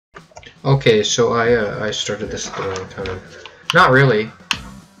Okay, so I started this at the wrong time. Not really.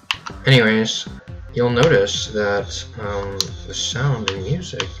 Anyways, you'll notice that the sound and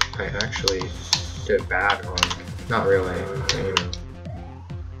music I actually did bad on. Not really.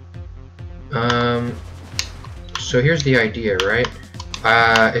 Anyway. So here's the idea, right?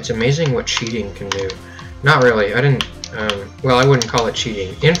 It's amazing what cheating can do. Not really. I didn't. Well, I wouldn't call it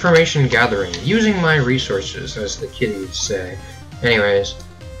cheating. Information gathering, using my resources, as the kiddies say. Anyways.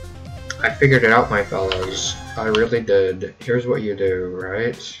 I figured it out, my fellows. I really did. Here's what you do,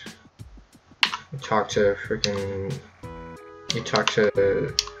 right? You talk to freaking... You talk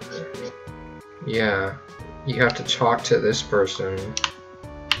to... Yeah. You have to talk to this person.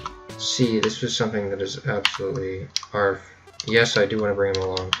 See, this was something that is absolutely... ARF. Yes, I do want to bring him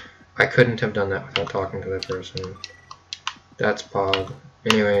along. I couldn't have done that without talking to that person. That's Pog.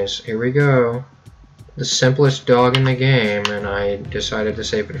 Anyways, here we go. The simplest dog in the game, and I decided to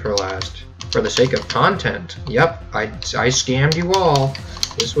save it for last. For the sake of content. Yep, I scammed you all.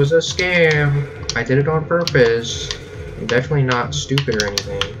 This was a scam. I did it on purpose. I'm definitely not stupid or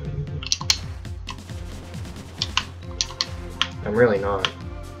anything. I'm really not.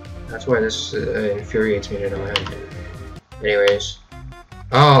 That's why this infuriates me to no end. Anyways.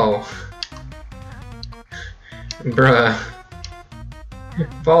 Oh. Bruh.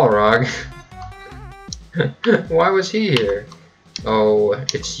 Balrog. Why was he here? Oh,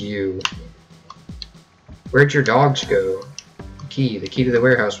 it's you. Where'd your dogs go? The key to the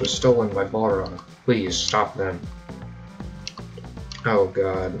warehouse was stolen by Balrog. Please, stop them. Oh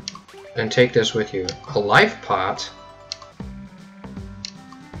god. And take this with you. A life pot?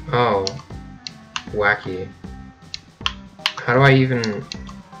 Oh. Wacky. How do I even...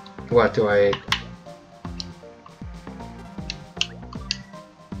 What do I...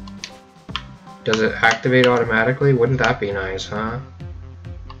 Does it activate automatically? Wouldn't that be nice, huh?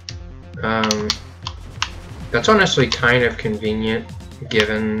 That's honestly kind of convenient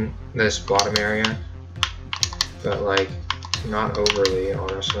given this bottom area. But like, not overly,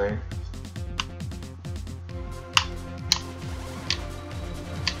 honestly.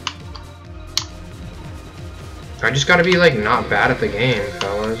 I just gotta be like not bad at the game,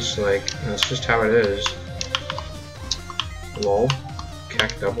 fellas. Like, that's just how it is. Lol.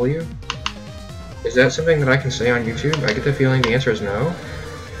 Kek W? Is that something that I can say on YouTube? I get the feeling the answer is no.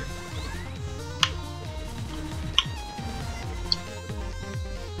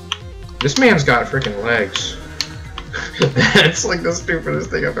 This man's got freaking legs. That's like the stupidest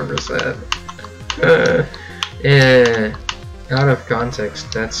thing I've ever said. Out of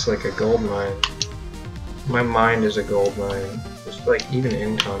context, that's like a gold mine. My mind is a gold mine. Just like even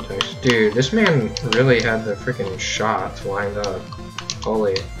in context. Dude, this man really had the freaking shots lined up.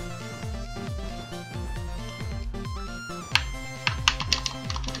 Holy.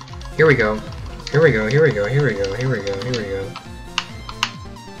 Here we go. Here we go, here we go, here we go, here we go, here we go.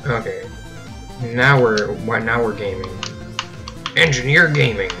 Okay. Now we're gaming. Engineer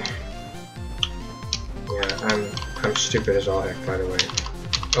gaming. Yeah, I'm stupid as all heck, by the way.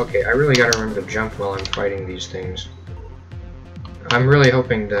 Okay, I really gotta remember to jump while I'm fighting these things. I'm really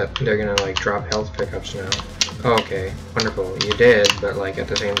hoping that they're gonna like drop health pickups now. Okay, wonderful. You did, but like at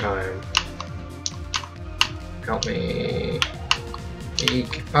the same time. Help me.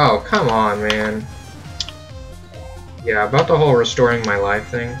 Eek. Oh, come on, man. Yeah, about the whole restoring my life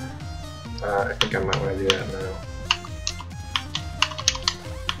thing. I think I might want to do that now.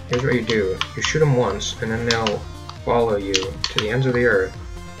 Here's what you do. You shoot them once, and then they'll follow you to the ends of the earth.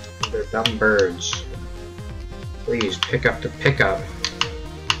 They're dumb birds. Please, pick up the pickup.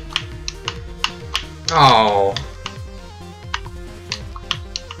 Oh.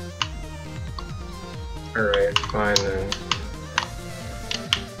 Alright, fine then.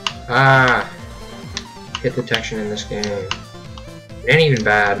 Ah! Hit detection in this game. It ain't even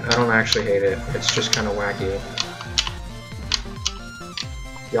bad. I don't actually hate it. It's just kind of wacky.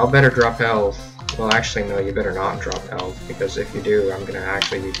 Y'all better drop health. Well, actually, no, you better not drop health, because if you do, I'm gonna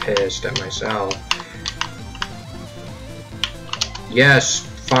actually be pissed at myself. Yes,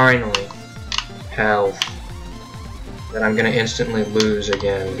 finally. Health. That I'm gonna instantly lose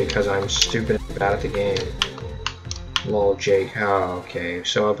again, because I'm stupid and bad at the game. Lol, Jake. Oh, okay.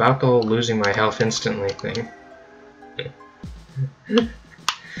 So about the whole losing my health instantly thing.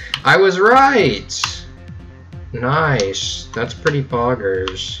 I was right! Nice. That's pretty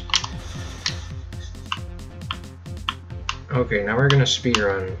poggers. Okay, now we're gonna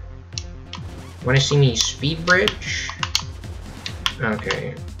speedrun. Wanna see me speed bridge?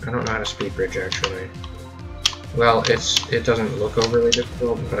 Okay. I don't know how to speed bridge actually. Well, it doesn't look overly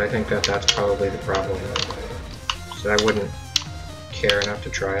difficult, but I think that that's probably the problem. So I wouldn't care enough to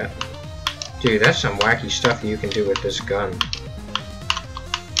try it. Dude, that's some wacky stuff you can do with this gun.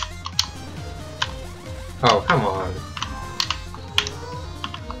 Oh, come on.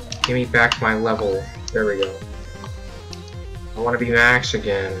 Give me back my level. There we go. I want to be max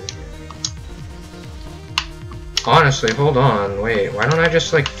again. Honestly, hold on. Wait, why don't I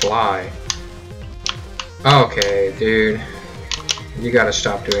just, like, fly? Okay, dude. You gotta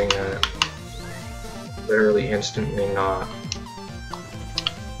stop doing that. Literally instantly not.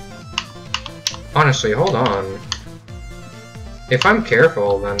 Honestly, hold on. If I'm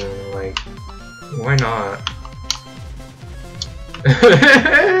careful, then, like, why not?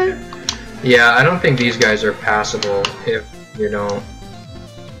 Yeah, I don't think these guys are passable if you don't.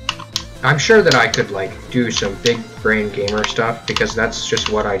 I'm sure that I could, like, do some big brain gamer stuff because that's just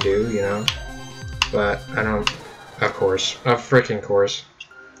what I do, you know? But I don't. Of course. Of freaking course.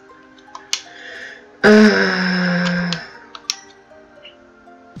 I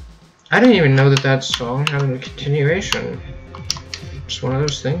didn't even know that that song had a continuation. It's one of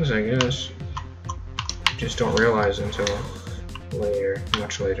those things, I guess. Just don't realize until later,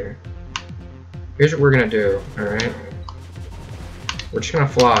 much later. Here's what we're gonna do, alright? We're just gonna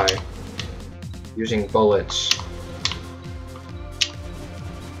fly using bullets.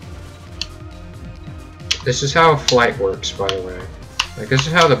 This is how flight works, by the way. Like, this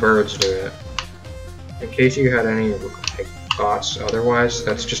is how the birds do it. In case you had any like, thoughts otherwise,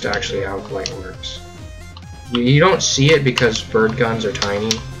 that's just actually how flight works. You don't see it because bird guns are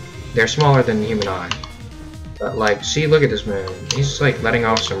tiny. They're smaller than the human eye. But, like, see, look at this man. He's, like, letting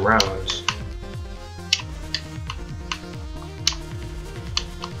off some rounds.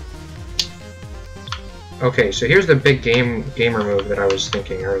 Okay, so here's the big gamer move that I was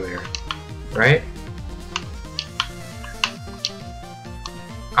thinking earlier. Right?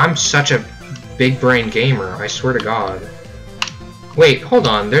 I'm such a big brain gamer, I swear to God. Wait, hold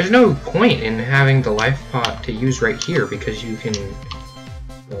on. There's no point in having the life pot to use right here because you can...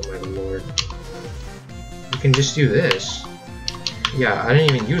 Oh my lord. You can just do this. Yeah, I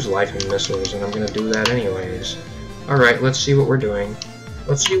didn't even use life and missiles, and I'm gonna do that anyways. Alright, let's see what we're doing.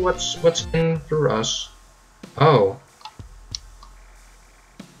 Let's see what's in through us. Oh.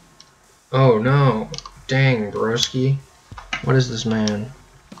 Oh no. Dang, broski. What is this, man?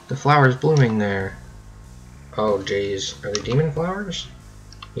 The flower's blooming there. Oh jeez. Are they demon flowers?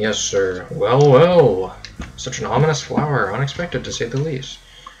 Yes, sir. Well, well. Such an ominous flower. Unexpected, to say the least.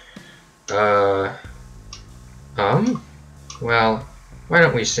 Well, why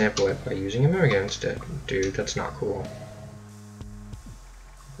don't we sample it by using a Mimiga instead? Dude, that's not cool.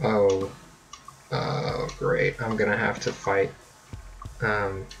 Oh. Oh, great. I'm gonna have to fight.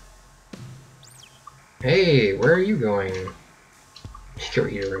 Hey, where are you going? Go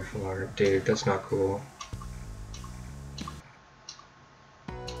eat a red flower. Dude, that's not cool.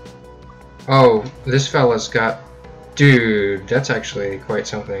 Oh, this fella's got... Dude, that's actually quite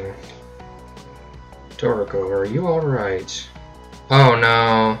something. Toriko, are you alright? Oh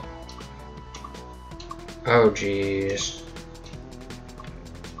no. Oh jeez.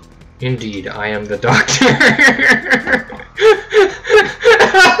 Indeed, I am the doctor.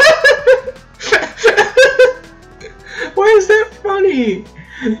 Why is that funny?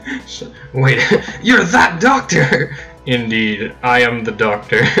 Wait, you're that doctor! Indeed, I am the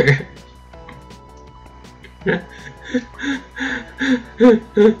doctor.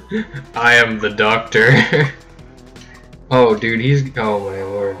 I am the doctor. Oh, dude, he's... Oh, my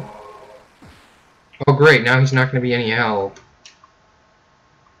lord. Oh, great, now he's not going to be any help.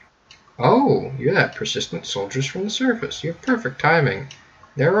 Oh, you're that persistent soldiers from the surface. You have perfect timing.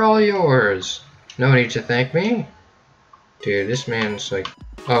 They're all yours. No need to thank me. Dude, this man's like...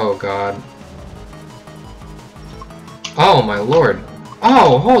 Oh, God. Oh, my lord.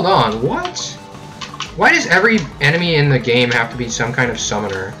 Oh, hold on, what? Why does every enemy in the game have to be some kind of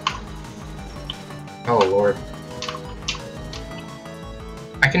summoner? Oh, lord.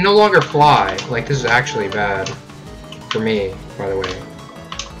 I can no longer fly. Like, this is actually bad. For me, by the way.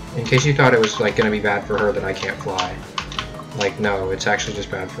 In case you thought it was, like, gonna be bad for her that I can't fly. Like, no, it's actually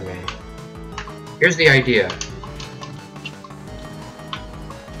just bad for me. Here's the idea.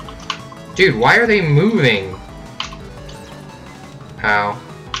 Dude, why are they moving? Ow.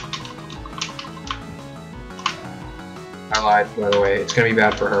 I lied, by the way. It's gonna be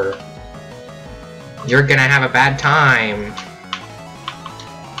bad for her. You're gonna have a bad time.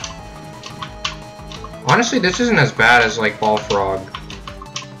 Honestly, this isn't as bad as, like, Balfrog,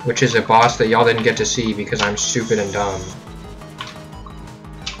 which is a boss that y'all didn't get to see because I'm stupid and dumb.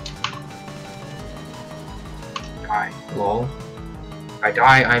 Die. Lol. I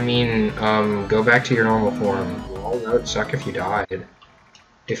die, I mean, go back to your normal form. Lol, that would suck if you died.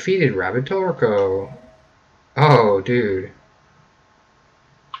 Defeated Rabitorko. Oh, dude.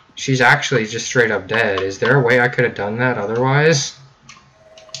 She's actually just straight up dead. Is there a way I could have done that otherwise?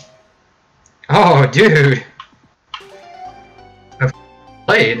 Oh, dude. I've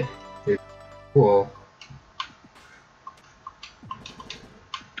played. Dude, cool.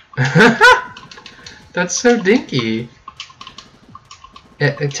 That's so dinky.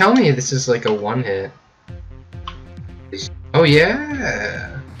 Tell me this is like a one hit. Oh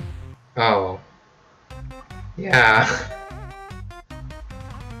yeah. Oh. Yeah.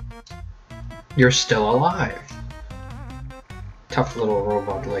 You're still alive. Tough little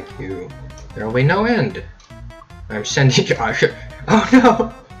robot like you. There'll be no end. I'm sending you. Oh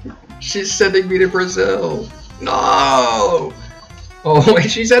no! She's sending me to Brazil. No! Oh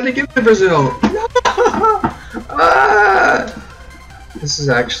wait, she's sending him to Brazil. No! Ah! This is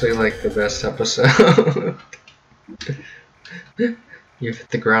actually like the best episode. You've hit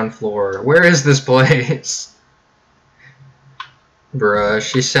the ground floor. Where is this place? Bruh,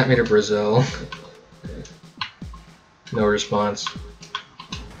 she sent me to Brazil. No response.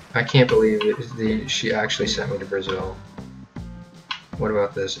 I can't believe it. She actually sent me to Brazil. What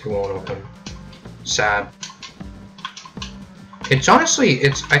about this? It won't open. Sad. It's honestly,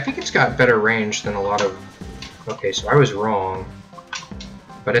 I think it's got better range than a lot of... Okay, so I was wrong.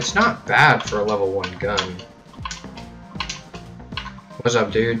 But it's not bad for a level 1 gun. What's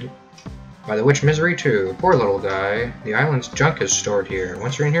up, dude? By the Witch Misery 2. Poor little guy. The island's junk is stored here.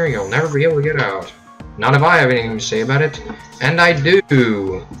 Once you're in here, you'll never be able to get out. Not if I have anything to say about it. And I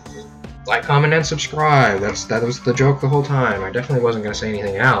do! Like, comment, and subscribe. That was the joke the whole time. I definitely wasn't going to say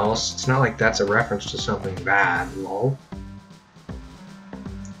anything else. It's not like that's a reference to something bad, lol.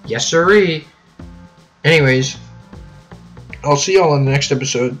 Yes, sirree! Anyways, I'll see y'all in the next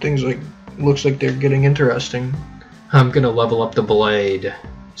episode. Things looks like they're getting interesting. I'm gonna level up the blade.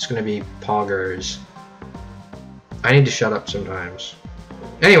 It's gonna be poggers. I need to shut up sometimes.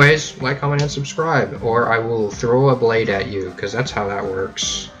 Anyways, like, comment, and subscribe, or I will throw a blade at you, because that's how that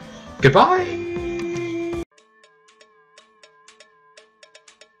works. Goodbye!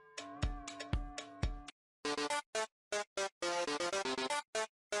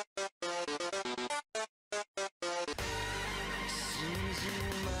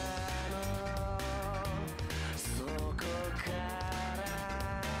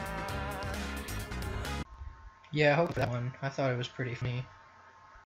 Yeah, I hope that one. I thought it was pretty funny.